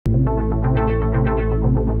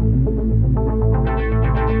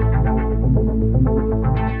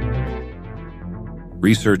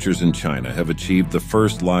researchers in China have achieved the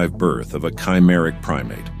first live birth of a chimeric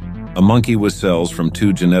primate, a monkey with cells from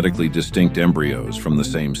two genetically distinct embryos from the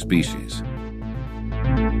same species.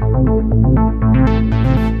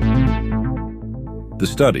 The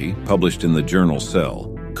study, published in the journal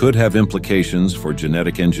Cell, could have implications for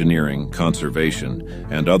genetic engineering, conservation,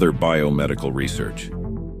 and other biomedical research.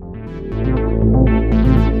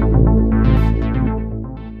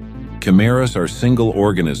 Chimeras are single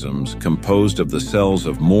organisms composed of the cells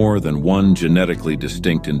of more than one genetically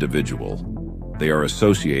distinct individual. They are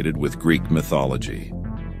associated with Greek mythology.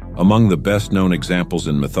 Among the best-known examples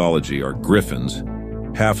in mythology are griffins,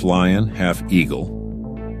 half lion, half eagle,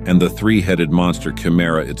 and the three-headed monster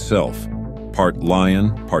Chimera itself, part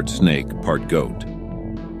lion, part snake, part goat.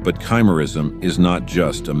 But chimerism is not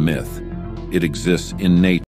just a myth. It exists in nature.